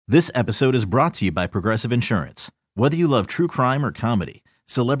This episode is brought to you by Progressive Insurance. Whether you love true crime or comedy,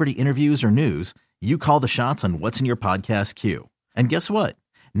 celebrity interviews or news, you call the shots on what's in your podcast queue. And guess what?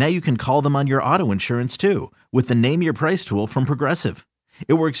 Now you can call them on your auto insurance too with the Name Your Price tool from Progressive.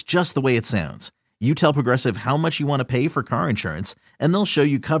 It works just the way it sounds. You tell Progressive how much you want to pay for car insurance, and they'll show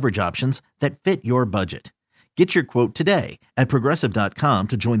you coverage options that fit your budget. Get your quote today at Progressive.com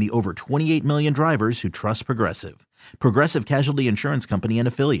to join the over 28 million drivers who trust Progressive. Progressive Casualty Insurance Company and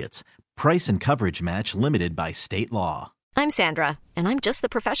Affiliates. Price and coverage match limited by state law. I'm Sandra, and I'm just the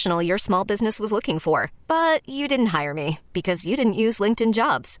professional your small business was looking for. But you didn't hire me because you didn't use LinkedIn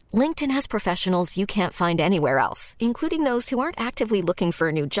Jobs. LinkedIn has professionals you can't find anywhere else, including those who aren't actively looking for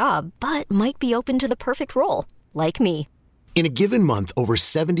a new job, but might be open to the perfect role, like me. In a given month, over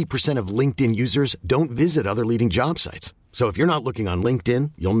 70% of LinkedIn users don't visit other leading job sites. So if you're not looking on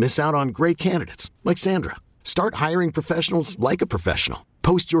LinkedIn, you'll miss out on great candidates like Sandra. Start hiring professionals like a professional.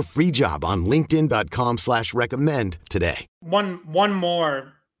 Post your free job on linkedin.com/recommend today. One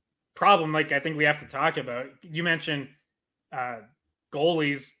more problem, like I think we have to talk about. You mentioned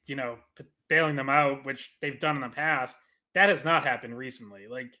goalies, bailing them out, which they've done in the past. That has not happened recently.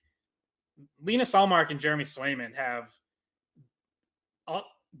 Like Linus Ullmark and Jeremy Swayman have.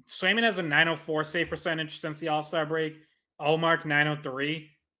 Swayman has a 904 save percentage since the All-Star break. Ullmark 903.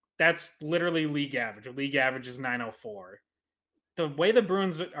 That's literally league average. A league average is 904. The way the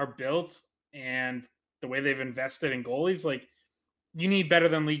Bruins are built and the way they've invested in goalies, like you need better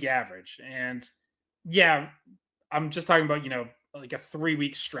than league average. And yeah, I'm just talking about, like a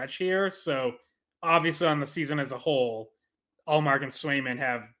 3-week stretch here. So obviously on the season as a whole, Ullmark and Swayman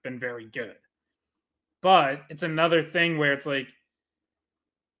have been very good. But it's another thing where it's like,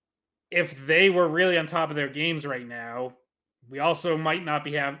 if they were really on top of their games right now, we also might not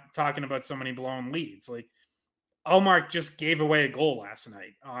be talking about so many blown leads. Like Ullmark just gave away a goal last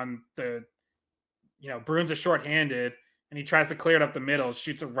night on the, Bruins are shorthanded and he tries to clear it up the middle,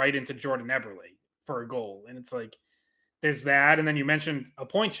 shoots it right into Jordan Eberle for a goal. And it's like, there's that. And then you mentioned a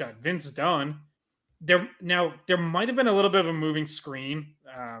point shot, Vince Dunn. There might have been a little bit of a moving screen,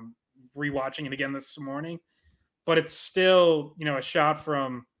 rewatching it again this morning, but it's still, a shot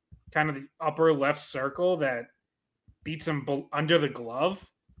from kind of the upper left circle that beats him under the glove.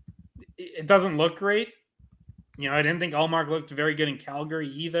 It doesn't look great. I didn't think Ullmark looked very good in Calgary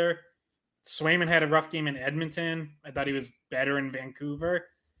either. Swayman had a rough game in Edmonton. I thought he was better in Vancouver.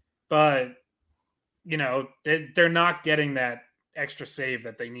 But, they're not getting that extra save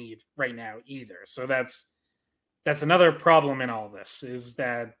that they need right now either. So that's another problem in all this is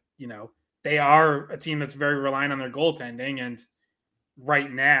that, they are a team that's very reliant on their goaltending, and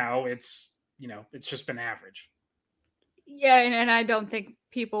right now it's just been average. Yeah, and I don't think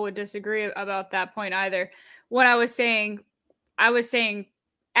people would disagree about that point either. What I was saying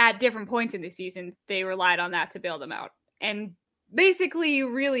at different points in the season, they relied on that to bail them out. And basically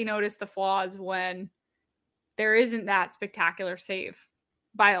you really notice the flaws when there isn't that spectacular save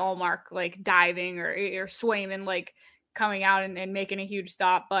by Ullmark, like diving or Swayman, like coming out and making a huge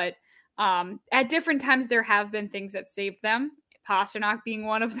stop. But at different times there have been things that saved them. Pasternak being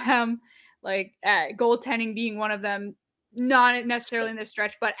one of them, like goaltending being one of them, not necessarily in this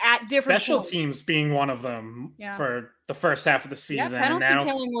stretch, but at different special points. Teams being one of them for the first half of the season. Yeah, penalty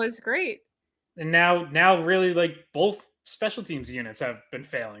killing was great. And now really like both special teams units have been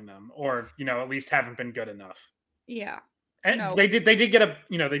failing them, or at least haven't been good enough. Yeah. And no. they did get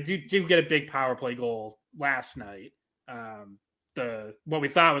they do get a big power play goal last night. What we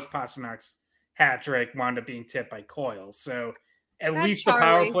thought was Pasternak's hat trick wound up being tipped by Coyle. So at least the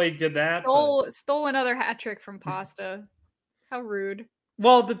power play did that. Stole another hat trick from Pasta. How rude.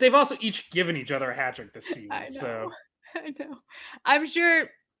 Well, they've also each given each other a hat trick this season. I know. So I know. I'm sure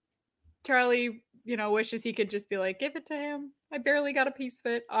Charlie, wishes he could just be like, give it to him. I barely got a piece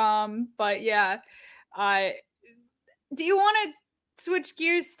of it. But yeah. Do you want to switch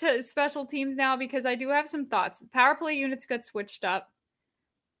gears to special teams now? Because I do have some thoughts. Power play units got switched up.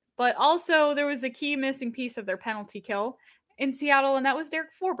 But also there was a key missing piece of their penalty kill in Seattle, and that was Derek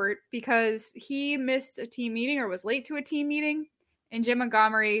Forbort, because he missed a team meeting or was late to a team meeting, and Jim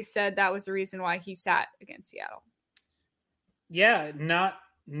Montgomery said that was the reason why he sat against Seattle. Yeah, not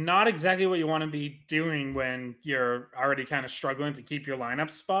exactly what you want to be doing when you're already kind of struggling to keep your lineup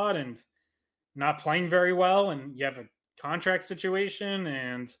spot and not playing very well, and you have a contract situation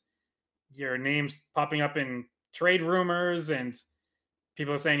and your name's popping up in trade rumors and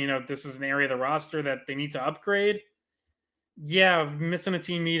people are saying, this is an area of the roster that they need to upgrade. Yeah, missing a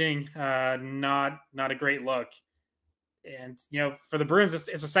team meeting, not a great look. And, for the Bruins,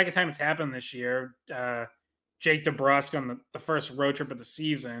 it's the second time it's happened this year. Jake DeBrusk on the first road trip of the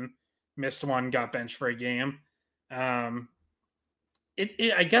season, missed one, got benched for a game. I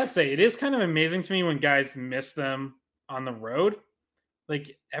gotta say, it is kind of amazing to me when guys miss them on the road.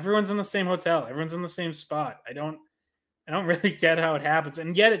 Like, everyone's in the same hotel, everyone's in the same spot. I don't really get how it happens,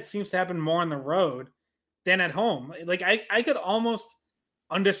 and yet it seems to happen more on the road than at home. Like, I could almost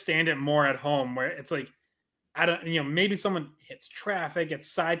understand it more at home, where it's like, I don't, maybe someone hits traffic,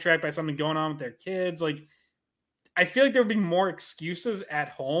 gets sidetracked by something going on with their kids. Like, I feel like there would be more excuses at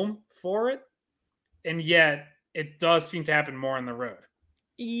home for it, and yet it does seem to happen more on the road.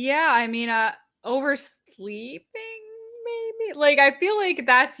 Yeah, I mean, oversleeping, maybe. Like, I feel like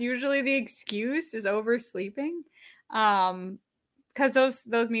that's usually the excuse, is oversleeping. Because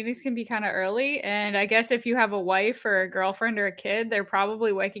those meetings can be kind of early, and I guess if you have a wife or a girlfriend or a kid, they're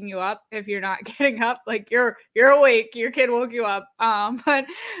probably waking you up if you're not getting up. Like, you're awake, your kid woke you up. But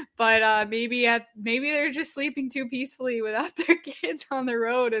maybe they're just sleeping too peacefully without their kids on the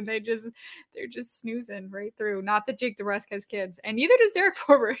road, and they're just snoozing right through. Not that Jake DeBrusk has kids, and neither does Derek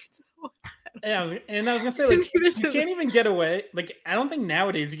Forbort. Yeah, I was gonna say, like, you can't even get away. Like, I don't think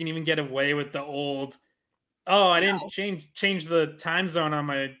nowadays you can even get away with the old, oh, I didn't change the time zone on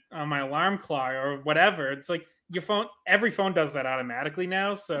my alarm clock or whatever. It's like every phone does that automatically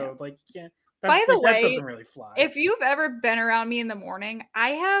now. So like, you can't. By the way, that doesn't really fly. If you've ever been around me in the morning, I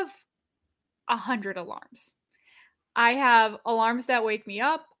have 100 alarms. I have alarms that wake me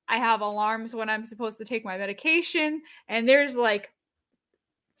up. I have alarms when I'm supposed to take my medication, and there's like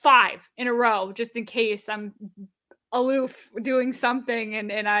 5 in a row just in case I'm aloof doing something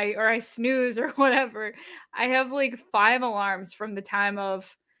and I snooze or whatever. I have like 5 alarms from the time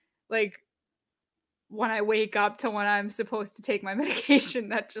of like when I wake up to when I'm supposed to take my medication.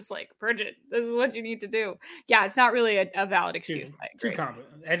 That just like, Bridget, this is what you need to do. Yeah, it's not really a valid excuse. I agree. Too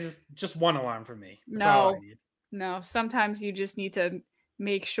complicated. I just one alarm for me. That's all I need. No, sometimes you just need to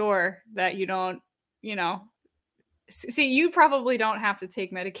make sure that you don't, see, you probably don't have to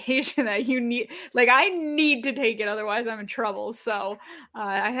take medication that you need. Like, I need to take it, otherwise I'm in trouble. So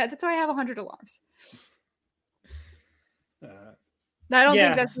that's why I have 100 alarms. I don't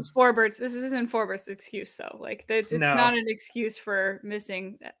think this isn't Forbert's excuse, though. Like, it's not an excuse for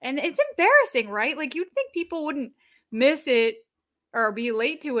missing. And it's embarrassing, right? Like, you'd think people wouldn't miss it or be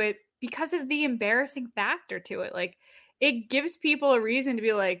late to it because of the embarrassing factor to it. Like, it gives people a reason to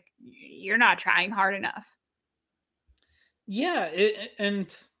be like, you're not trying hard enough. Yeah, I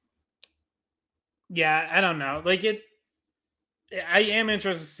don't know. Like, I am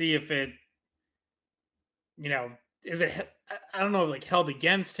interested to see if it, is it, I don't know, like, held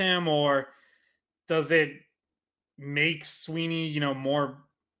against him, or does it make Sweeney, more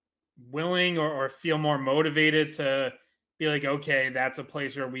willing or feel more motivated to be like, okay, that's a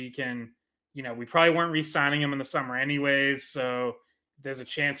place where we can, we probably weren't re-signing him in the summer anyways, so there's a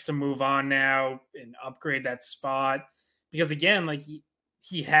chance to move on now and upgrade that spot. Because again, like,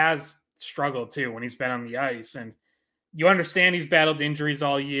 he has struggled too when he's been on the ice, and you understand he's battled injuries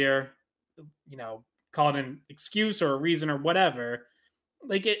all year, call it an excuse or a reason or whatever.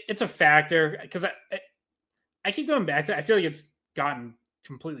 Like, it's a factor, because I keep going back to it. I feel like it's gotten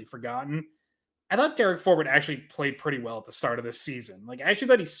completely forgotten. I thought Derek Forbort actually played pretty well at the start of this season. Like, I actually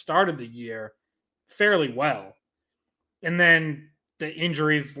thought he started the year fairly well, and then the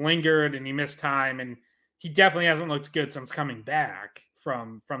injuries lingered and he missed time, and he definitely hasn't looked good since coming back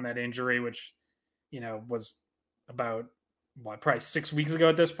from that injury, which, was about probably 6 weeks ago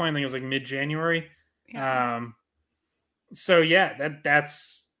at this point. I think it was like mid-January. Yeah. So yeah,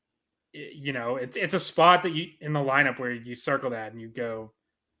 that's, it's a spot that you in the lineup where you circle that and you go,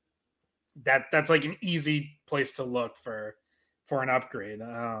 that's like an easy place to look for an upgrade.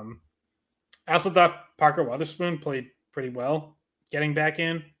 I also thought Parker Wotherspoon played pretty well getting back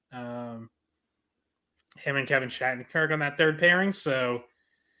in. Him and Kevin Shattenkirk on that third pairing. So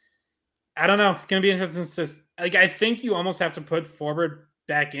I don't know. Going to be interesting to, like, I think you almost have to put Forbort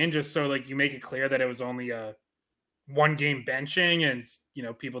back in just so, like, you make it clear that it was only a 1-game benching, and,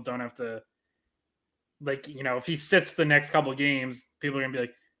 people don't have to, like, if he sits the next couple of games, people are going to be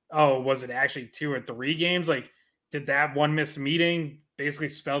like, oh, was it actually 2 or 3 games? Like, did that one missed meeting basically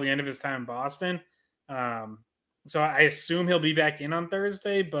spell the end of his time in Boston? So I assume he'll be back in on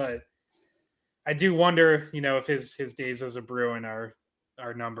Thursday, but I do wonder, if his days as a Bruin are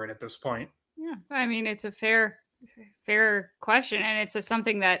numbered at this point. Yeah, I mean, it's a fair question, and it's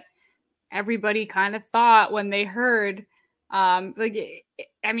something that everybody kind of thought when they heard.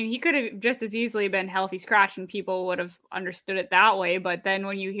 He could have just as easily been healthy scratch, and people would have understood it that way. But then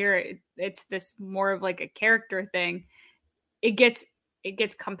when you hear it, it's this more of like a character thing. It gets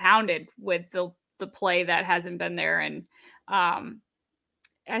compounded with the the play that hasn't been there. And I'm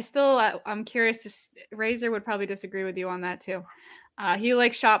curious Razor would probably disagree with you on that too. He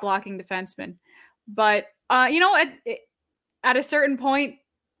likes shot blocking defensemen, but at a certain point,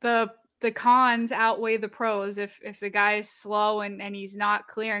 the cons outweigh the pros. If the guy is slow and he's not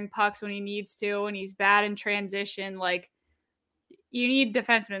clearing pucks when he needs to, and he's bad in transition, like, you need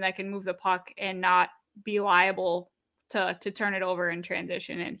defensemen that can move the puck and not be liable to turn it over in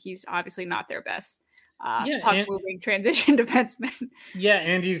transition. And he's obviously not their best puck moving transition defenseman. Yeah,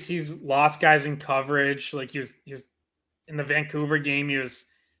 and he's lost guys in coverage. Like he was in the Vancouver game, he was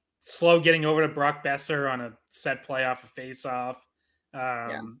slow getting over to Brock Besser on a set play off a face-off. He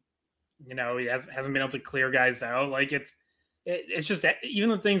hasn't been able to clear guys out. Like it's just that even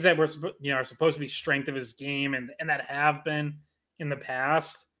the things that were are supposed to be strength of his game and that have been in the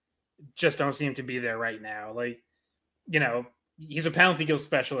past just don't seem to be there right now. Like, he's a penalty kill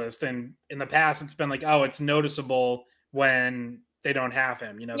specialist, and in the past it's been like, oh, it's noticeable when they don't have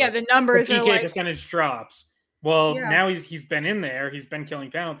him. The numbers the PK are like percentage drops. Well, now he's been in there, he's been killing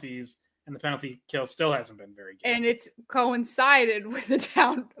penalties, and the penalty kill still hasn't been very good. And it's coincided with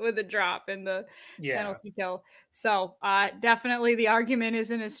the drop in the penalty kill. So definitely the argument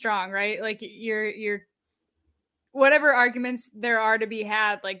isn't as strong, right? Like you're whatever arguments there are to be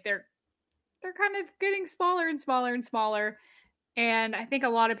had, like they're kind of getting smaller and smaller and smaller. And I think a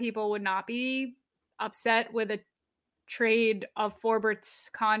lot of people would not be upset with a trade of Forbert's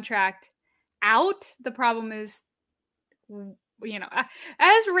contract out. The problem is,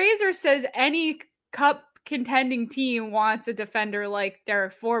 as Razor says, any cup contending team wants a defender like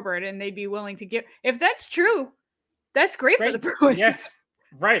Derek Forbert, and they'd be willing to give. If that's true, that's great for the Bruins. Yes,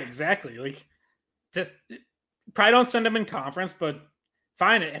 right, exactly. Like, just probably don't send them in conference, but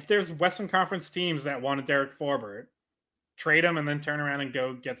fine. If there's Western Conference teams that want a Derek Forbert, trade him and then turn around and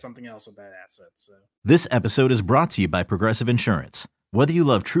go get something else with that asset. So This episode is brought to you by Progressive Insurance. Whether you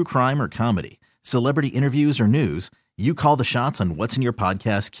love true crime or comedy, celebrity interviews or news, you call the shots on what's in your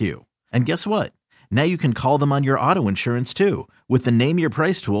podcast queue. And guess what? Now you can call them on your auto insurance too with the Name Your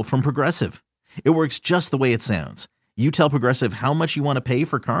Price tool from Progressive. It works just the way it sounds. You tell Progressive how much you want to pay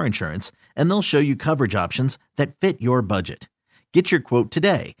for car insurance, and they'll show you coverage options that fit your budget. Get your quote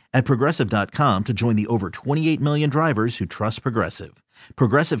today at Progressive.com to join the over 28 million drivers who trust Progressive.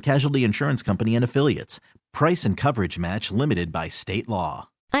 Progressive Casualty Insurance Company and Affiliates. Price and coverage match limited by state law.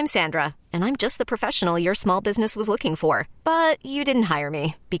 I'm Sandra, and I'm just the professional your small business was looking for. But you didn't hire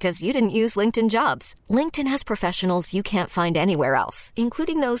me because you didn't use LinkedIn Jobs. LinkedIn has professionals you can't find anywhere else,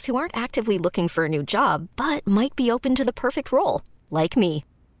 including those who aren't actively looking for a new job, but might be open to the perfect role, like me.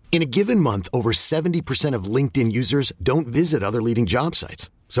 In a given month, over 70% of LinkedIn users don't visit other leading job sites.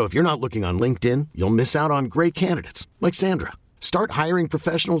 So if you're not looking on LinkedIn, you'll miss out on great candidates like Sandra. Start hiring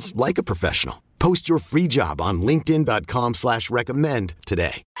professionals like a professional. Post your free job on linkedin.com/recommend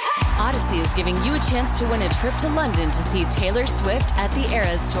today. Odyssey is giving you a chance to win a trip to London to see Taylor Swift at the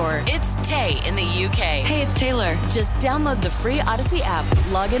Eras Tour. It's Tay in the UK. Hey, it's Taylor. Just download the free Odyssey app,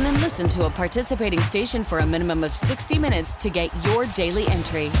 log in and listen to a participating station for a minimum of 60 minutes to get your daily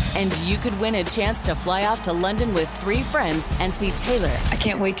entry. And you could win a chance to fly off to London with 3 friends and see Taylor. I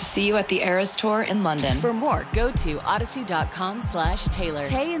can't wait to see you at the Eras Tour in London. For more, go to odyssey.com/Taylor.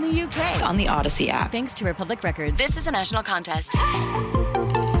 Tay in the UK. It's on the Odyssey app. Thanks to Republic Records. This is a national contest.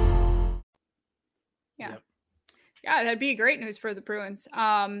 Yeah, that'd be great news for the Bruins.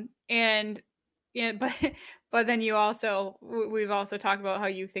 But then we've also talked about how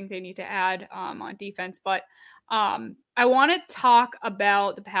you think they need to add on defense. But I want to talk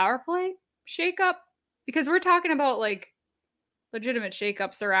about the power play shakeup, because we're talking about like legitimate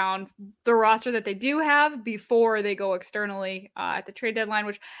shakeups around the roster that they do have before they go externally at the trade deadline,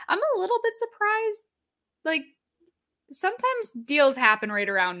 which I'm a little bit surprised. Like, sometimes deals happen right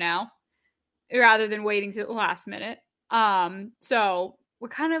around now rather than waiting to the last minute. So we're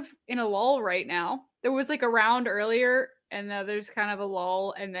kind of in a lull right now. There was like a round earlier, and now there's kind of a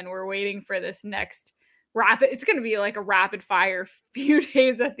lull, and then we're waiting for this next it's going to be like a rapid fire few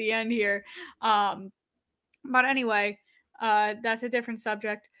days at the end here. But anyway, that's a different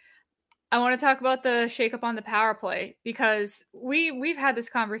subject. I want to talk about the shakeup on the power play, because we've had this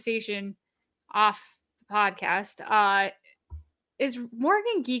conversation off the podcast. Is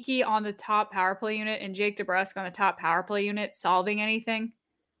Morgan Geekie on the top power play unit and Jake DeBrusk on the top power play unit solving anything?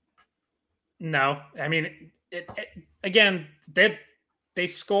 No. I mean, again, they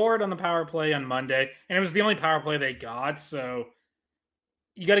scored on the power play on Monday, and it was the only power play they got, so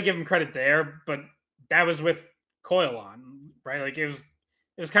you got to give them credit there, but that was with Coyle on, right? Like, it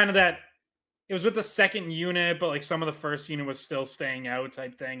was kind of that, it was with the second unit, but like some of the first unit was still staying out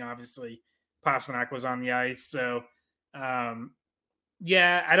type thing. Obviously, Pasternak was on the ice. So,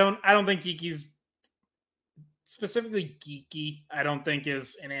 yeah, I don't think Geeky's specifically Geeky. I don't think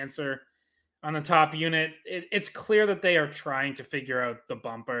is an answer on the top unit. It's clear that they are trying to figure out the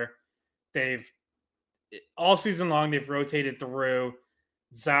bumper. They've all season long, they've rotated through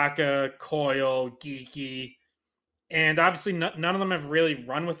Zacha, Coyle, Geeky, and obviously none of them have really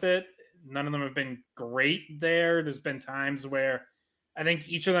run with it. None of them have been great there. There's been times where I think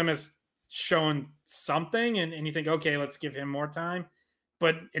each of them has shown something, and you think, okay, let's give him more time,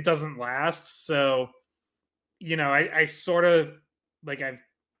 but it doesn't last. So, I sort of like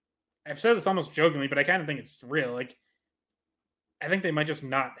I've said this almost jokingly, but I kind of think it's real. Like, I think they might just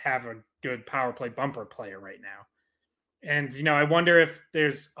not have a good power play bumper player right now. And, I wonder if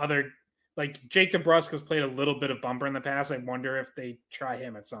there's other, like Jake DeBrusk has played a little bit of bumper in the past. I wonder if they try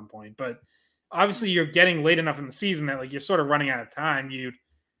him at some point. But obviously you're getting late enough in the season that like you're sort of running out of time. You'd,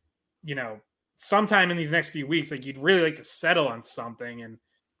 sometime in these next few weeks, like you'd really like to settle on something and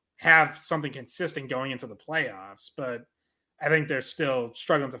have something consistent going into the playoffs. But I think they're still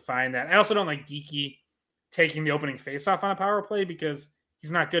struggling to find that. I also don't like Geeky taking the opening faceoff on a power play because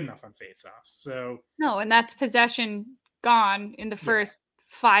he's not good enough on faceoffs. So no, and that's possession gone in the first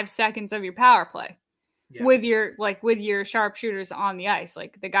 5 seconds of your power play with your sharpshooters on the ice,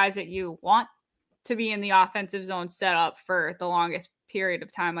 like the guys that you want to be in the offensive zone set up for the longest period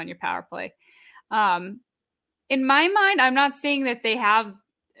of time on your power play. In my mind, I'm not saying that they have,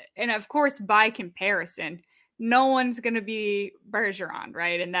 and of course, by comparison, no one's going to be Bergeron,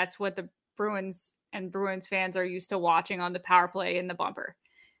 right? And that's what the Bruins and Bruins fans are used to watching on the power play and the bumper.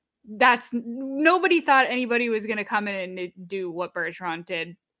 Nobody thought anybody was going to come in and do what Bergeron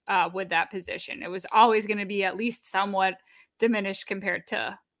did with that position. It was always going to be at least somewhat diminished compared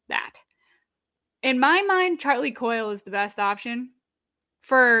to that. In my mind, Charlie Coyle is the best option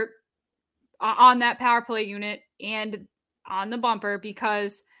for on that power play unit and on the bumper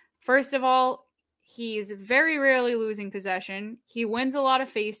because, first of all, he's very rarely losing possession. He wins a lot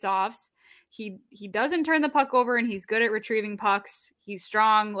of faceoffs. He doesn't turn the puck over, and he's good at retrieving pucks. He's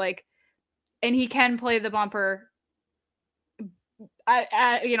strong, and he can play the bumper.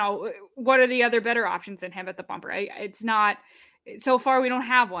 What are the other better options than him at the bumper? It's not. So far, we don't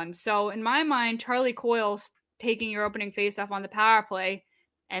have one. So in my mind, Charlie Coyle's taking your opening faceoff on the power play,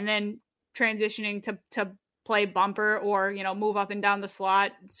 and then transitioning to play bumper or move up and down the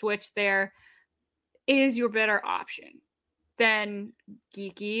slot, switch there, is your better option than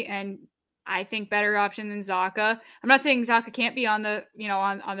Geeky, and I think better option than Zacha. I'm not saying Zacha can't be on the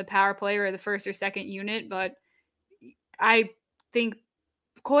on the power play or the first or second unit, but I think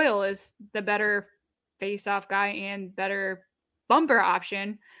Coyle is the better face-off guy and better bumper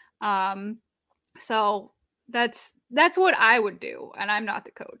option. So that's what I would do, and I'm not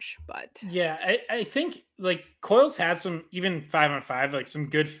the coach, but yeah, I think like Coyle's had some even 5-on-5, like some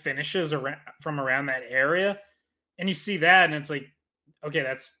good finishes from around that area, and you see that, and it's like, okay,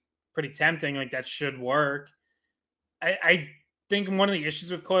 that's pretty tempting. Like that should work. I think one of the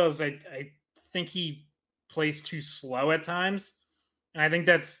issues with Coyle is I think he plays too slow at times, and I think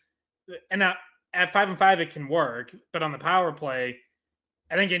that's at 5-on-5 it can work, but on the power play,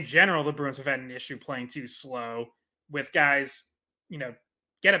 I think in general the Bruins have had an issue playing too slow with guys,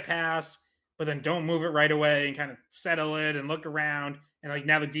 get a pass, but then don't move it right away and kind of settle it and look around, and like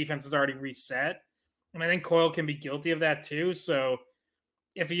now the defense is already reset, and I think Coyle can be guilty of that too. So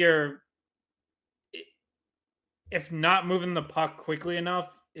if not moving the puck quickly enough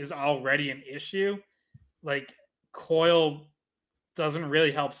is already an issue, like Coyle doesn't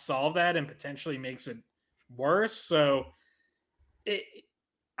really help solve that and potentially makes it worse. So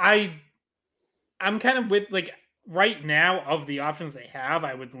I'm kind of with like right now of the options they have,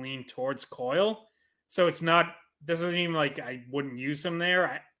 I would lean towards Coyle. So this isn't even like I wouldn't use him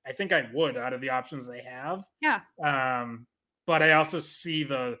there. I think I would out of the options they have. Yeah. But I also see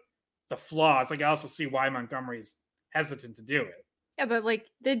the flaws. Like I also see why Montgomery's hesitant to do it. Yeah, but like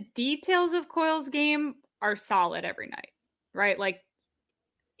the details of Coyle's game are solid every night, right? Like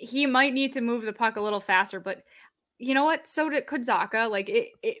he might need to move the puck a little faster, but you know what? So could Zacha. Like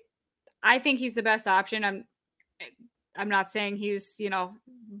I think he's the best option. I'm not saying he's,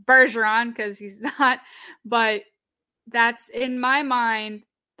 Bergeron because he's not, but that's in my mind,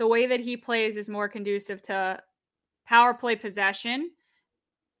 the way that he plays is more conducive to power play possession,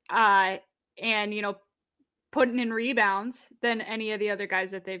 and, putting in rebounds than any of the other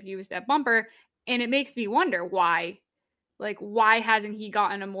guys that they've used at bumper. And it makes me wonder why hasn't he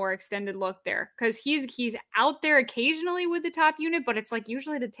gotten a more extended look there? Because he's out there occasionally with the top unit, but it's like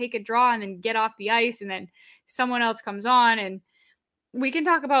usually to take a draw and then get off the ice and then someone else comes on. And we can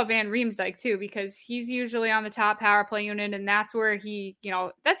talk about Van Riemsdyk too, because he's usually on the top power play unit, and that's where he,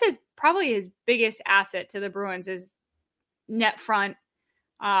 that's probably his biggest asset to the Bruins is net front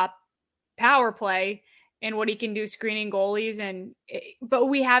power play and what he can do screening goalies. But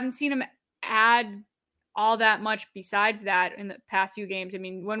we haven't seen him add all that much besides that in the past few games. I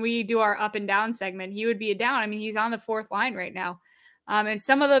mean, when we do our up and down segment, he would be a down. I mean, he's on the fourth line right now. And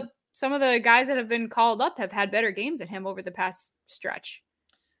some of the guys that have been called up have had better games than him over the past stretch.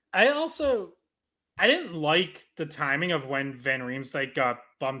 I didn't like the timing of when Van Riemsdyk got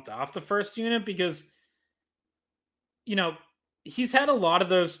bumped off the first unit because, he's had a lot of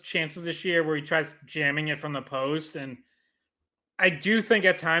those chances this year where he tries jamming it from the post. And I do think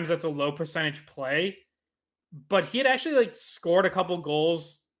at times that's a low percentage play, but he had actually scored a couple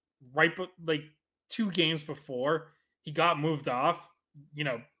goals right, 2 games before he got moved off,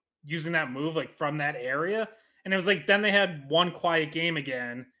 using that move from that area. And it was then they had one quiet game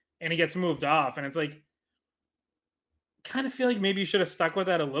again and he gets moved off. And it's kind of feel like maybe you should have stuck with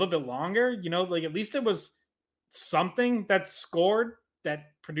that a little bit longer, at least it was something that scored,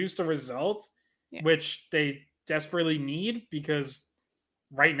 that produced a result, which they desperately need because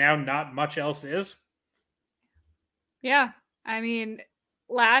right now not much else is. Yeah. I mean,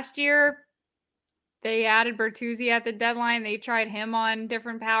 last year they added Bertuzzi at the deadline. They tried him on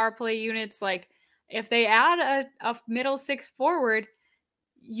different power play units. If they add a middle six forward,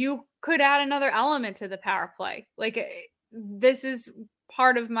 you could add another element to the power play. This is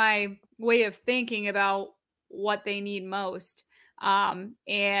part of my way of thinking about what they need most.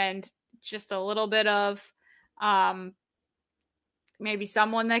 And just a little bit of maybe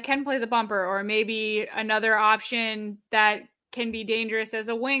someone that can play the bumper, or maybe another option that can be dangerous as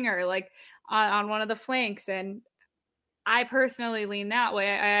a winger, on one of the flanks. And I personally lean that way.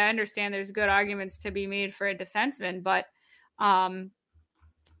 I understand there's good arguments to be made for a defenseman, but as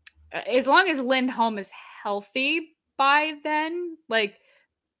long as Lindholm is healthy by then,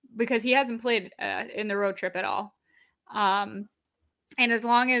 because he hasn't played in the road trip at all. And as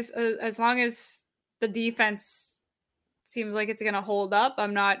long as the defense seems like it's going to hold up,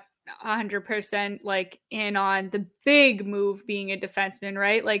 I'm not 100% in on the big move being a defenseman,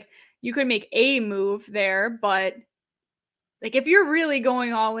 right? You could make a move there, but if you're really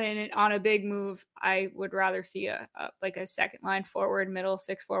going all in on a big move, I would rather see a second line forward, middle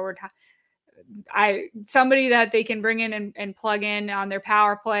six forward. Somebody that they can bring in and plug in on their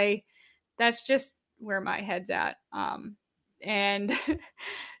power play. That's just where my head's at. And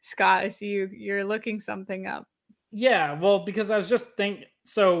Scott, I see you're looking something up. Yeah, well, because I was just thinking,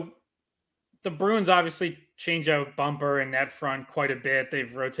 so the Bruins obviously change out bumper and net front quite a bit.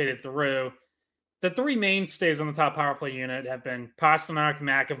 They've rotated through. The 3 mainstays on the top power play unit have been Pastrnak,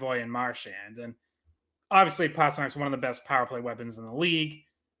 McAvoy, and Marchand. And obviously Pasternak's one of the best power play weapons in the league.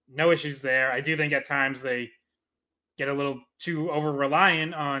 No issues there. I do think at times they get a little too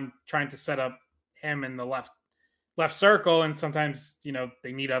over-reliant on trying to set up him in the left circle, and sometimes,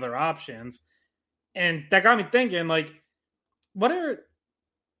 they need other options. And that got me thinking, what are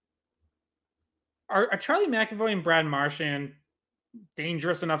Charlie McAvoy and Brad Marchand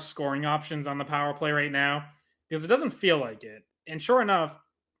dangerous enough scoring options on the power play right now? Because it doesn't feel like it. And sure enough,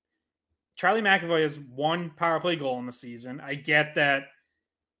 Charlie McAvoy has 1 power play goal in the season. I get that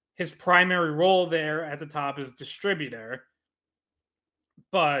his primary role there at the top is distributor,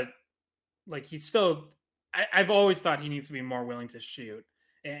 but he's still, I've always thought he needs to be more willing to shoot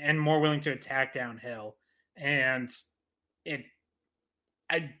and more willing to attack downhill. And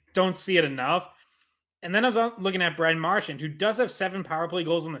I don't see it enough. And then I was looking at Brad Marchand, who does have 7 power play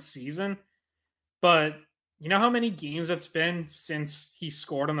goals in the season, but you know how many games it's been since he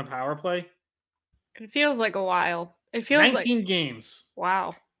scored on the power play? It feels like a while. It feels 19 games.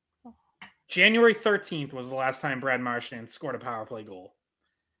 Wow. January 13th was the last time Brad Marchand scored a power play goal.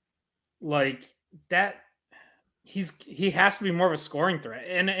 That, he has to be more of a scoring threat.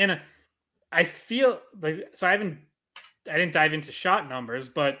 And I feel so I didn't dive into shot numbers,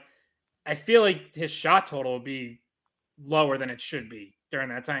 but I feel like his shot total will be lower than it should be during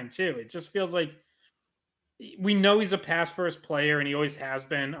that time too. It just feels like we know he's a pass first player and he always has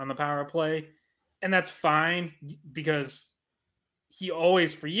been on the power play. And that's fine because he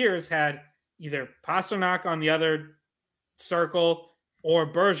always for years had either Pastrnak on the other circle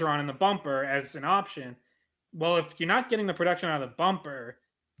or Bergeron in the bumper as an option. Well, if you're not getting the production out of the bumper,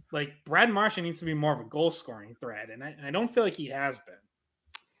 Brad Marchand needs to be more of a goal scoring threat. And I don't feel like he has been.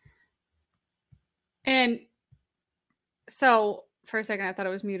 And so for a second, I thought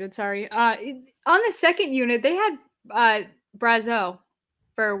I was muted. Sorry. On the second unit, they had Brazeau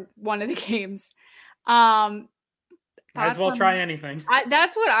for one of the games. Might as well try anything.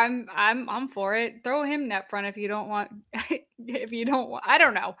 That's what I'm for it. Throw him net front if you don't want. If you don't want, I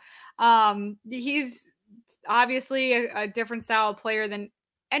don't know. He's obviously a different style of player than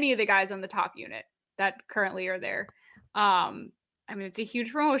any of the guys on the top unit that currently are there. I mean, it's a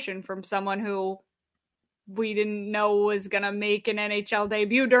huge promotion from someone who we didn't know was going to make an NHL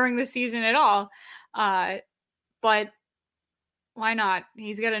debut during the season at all. But why not?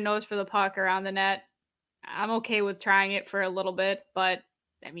 He's got a nose for the puck around the net. I'm okay with trying it for a little bit, but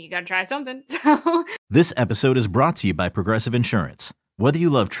I mean, you got to try something. So. This episode is brought to you by Progressive Insurance. Whether you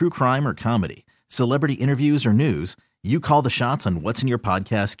love true crime or comedy, celebrity interviews or news, you call the shots on what's in your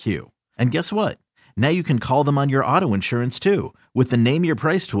podcast queue. And guess what? Now you can call them on your auto insurance too with the Name Your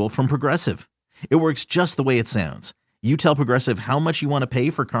Price tool from Progressive. It works just the way it sounds. You tell Progressive how much you want to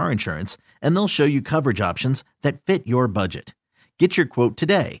pay for car insurance, and they'll show you coverage options that fit your budget. Get your quote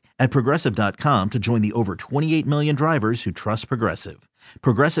today at Progressive.com to join the over 28 million drivers who trust Progressive.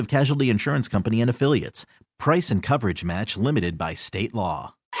 Progressive Casualty Insurance Company and Affiliates. Price and coverage match limited by state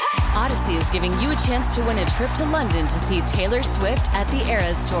law. Odyssey is giving you a chance to win a trip to London to see Taylor Swift at the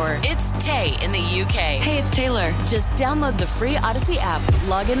Eras Tour. It's Tay in the UK. Hey, it's Taylor. Just download the free Odyssey app,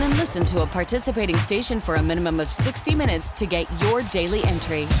 log in and listen to a participating station for a minimum of 60 minutes to get your daily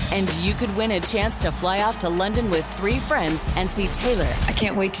entry. And you could win a chance to fly off to London with 3 friends and see Taylor. I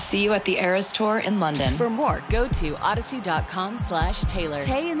can't wait to see you at the Eras Tour in London. For more, go to odyssey.com/Taylor.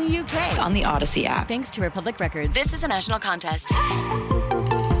 Tay in the UK. It's on the Odyssey app. Thanks to Republic Records. This is a national contest.